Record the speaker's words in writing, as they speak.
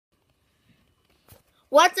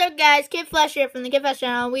What's up, guys? Kid Flash here from the Kid Flash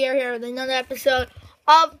channel. We are here with another episode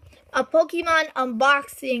of a Pokemon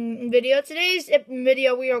unboxing video. Today's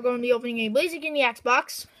video, we are going to be opening a Blaziken EX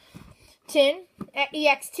box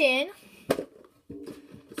EX tin.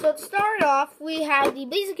 So to start off, we have the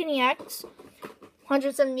Blaziken EX,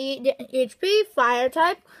 178 HP, Fire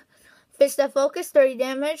type, Fist of Focus, 30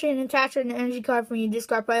 damage, and attach an energy card from your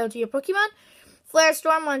discard pile to your Pokemon. Flare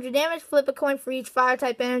Storm, 100 damage. Flip a coin for each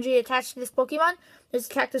Fire-type energy attached to this Pokemon. This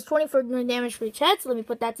attack does 24 damage for each head, so let me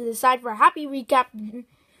put that to the side for a happy recap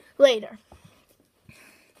later.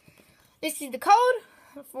 This is the code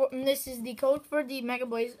for the Mega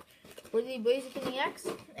Blaze for the Blaziken EX,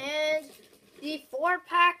 and the 4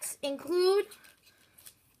 packs include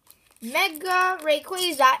Mega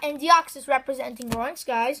Rayquaza and Deoxys representing Roaring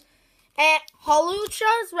Skies. And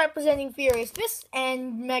Hawlucha is representing Furious Fist,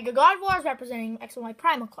 and Mega Gardevoir is representing X and Y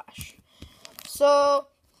Primal Clash. So,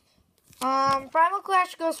 Primal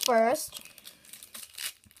Clash goes first.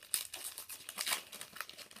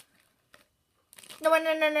 No.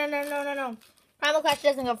 Primal Clash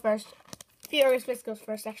doesn't go first. Furious Fist goes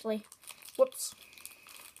first, actually. Whoops.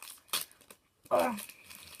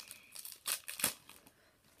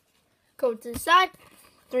 Go to the side.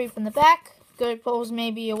 3 from the back. Good pulls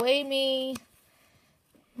maybe away me.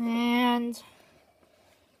 And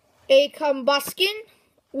a Combuskin,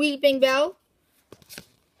 Weeping Bell,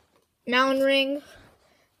 Mountain Ring,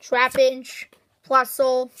 Trapinch,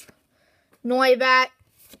 Plusle, Noibat,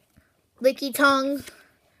 Licky Tongue,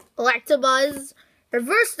 Electabuzz,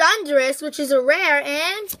 Reverse Thundurus, which is a rare,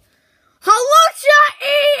 and Hawlucha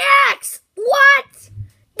EX! What?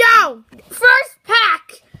 No! First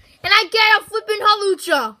pack! And I get a flippin'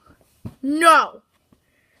 Hawlucha! No.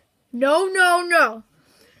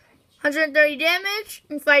 130 damage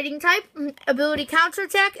and fighting type. Ability counter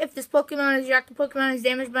attack. If this Pokemon is your active Pokemon is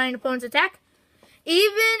damaged by an opponent's attack.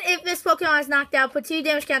 Even if this Pokemon is knocked out, put 2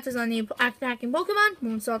 damage counters on the attacking Pokemon.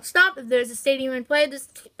 Moonsault stop. If there's a stadium in play, this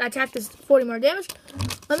attack does 40 more damage.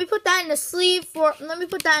 Let me put that in the sleeve for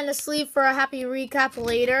a happy recap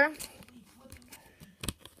later.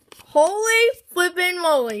 Holy flippin'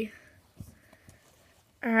 moly.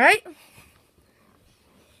 Alright.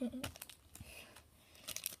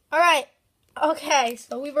 Alright. Okay,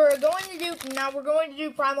 so we're going to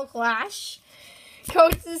do Primal Clash.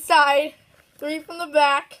 Go to the side. 3 from the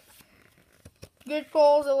back. Good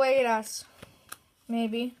pulls await us.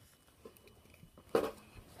 Maybe.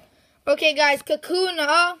 Okay, guys.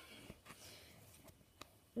 Kakuna.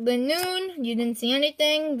 Linoon. You didn't see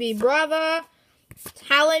anything. Vibrava.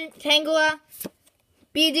 Tangela.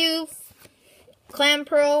 Bidoof.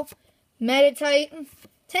 Clamperl, Meditite,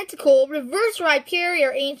 Tentacle, Reverse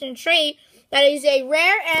Rhyperior, Ancient Trait. That is a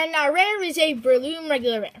rare, and our rare is a Breloom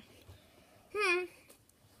regular rare.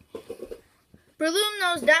 Breloom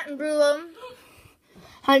knows that, and Breloom,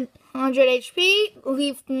 100 HP,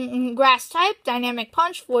 Leaf Grass type, Dynamic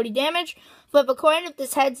Punch, 40 damage. Flip a coin if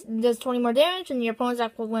this head does 20 more damage, and your opponent's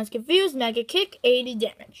active Pokemon is confused. Mega Kick, 80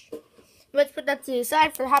 damage. Let's put that to the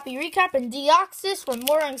side for a happy recap, and Deoxys from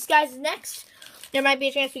Roaring Skies is next. There might be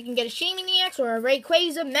a chance we can get a Shaming EX or a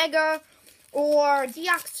Rayquaza Mega or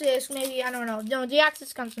Deoxys, maybe, I don't know. No,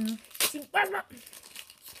 Deoxys comes from...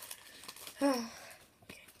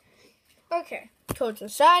 Okay, go to the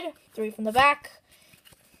side, 3 from the back.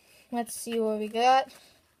 Let's see what we got.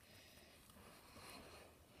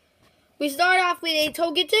 We start off with a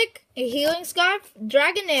Togetic, a Healing Scarf,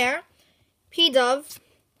 Dragonair, Pidove,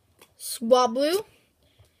 Swablu,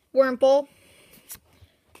 Wurmple,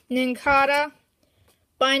 Nincada,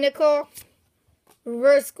 Binacle,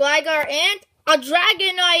 Reverse Gligar, and a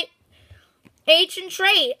Dragonite Ancient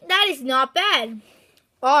Trait. That is not bad.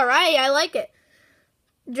 Alright, I like it.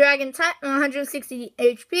 Dragon type, 160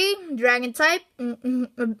 HP. Dragon type,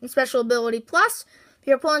 special ability plus. If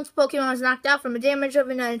your opponent's Pokemon is knocked out from a damage of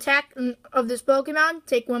an attack of this Pokemon,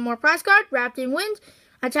 take 1 more prize card, wrapped in wind.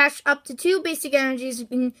 Attach up to 2 basic energies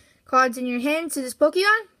cards in your hand to this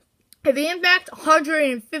Pokemon. If they impact,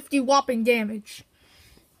 150 whopping damage.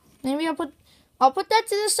 Maybe I'll put that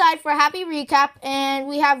to the side for a happy recap, and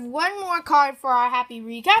we have 1 more card for our happy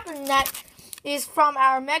recap, and that is from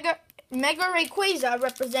our Mega Rayquaza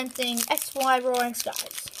representing XY Roaring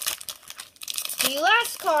Skies. The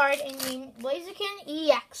last card in the Blaziken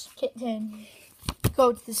EX tin.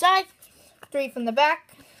 Go to the side, 3 from the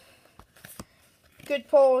back. Good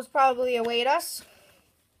pulls probably await us.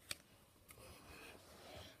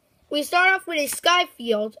 We start off with a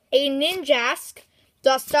Skyfield, a Ninjask,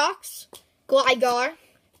 Dustox, Gligar,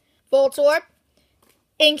 Voltorb,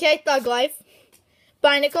 Inkay Thuglife,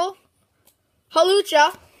 Binacle,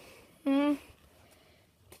 Hawlucha,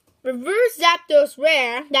 Reverse Zapdos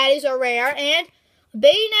rare, that is a rare, and a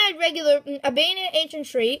Bayonet Ancient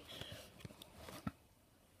Trait.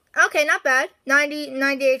 Okay, not bad. 90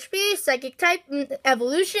 HP, Psychic type,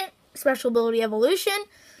 Evolution, Special Ability Evolution.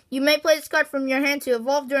 You may play this card from your hand to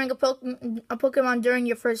evolve during a Pokemon during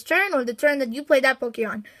your first turn or the turn that you play that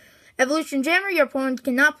Pokemon. Evolution Jammer, your opponent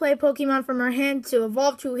cannot play a Pokemon from her hand to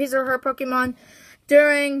evolve to his or her Pokemon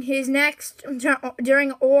during her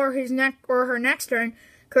next turn.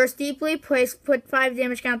 Curse Deeply, put 5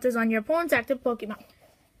 damage counters on your opponent's active Pokemon.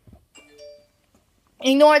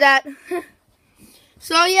 Ignore that.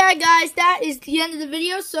 So yeah, guys, that is the end of the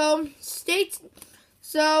video. So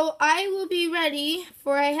I will be ready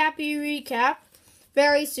for a happy recap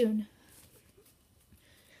very soon.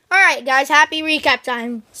 Alright, guys, happy recap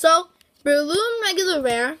time. So, Breloom Regular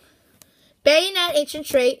Rare, Bayonet Ancient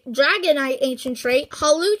Trait, Dragonite Ancient Trait,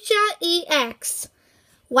 Hawlucha EX.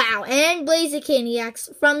 Wow, and Blaziken EX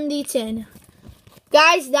from the tin.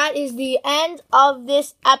 Guys, that is the end of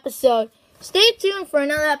this episode. Stay tuned for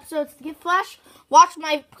another episode to Gift Flash. Watch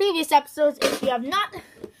my previous episodes if you have not.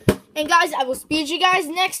 And guys, I will speak to you guys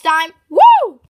next time. Woo!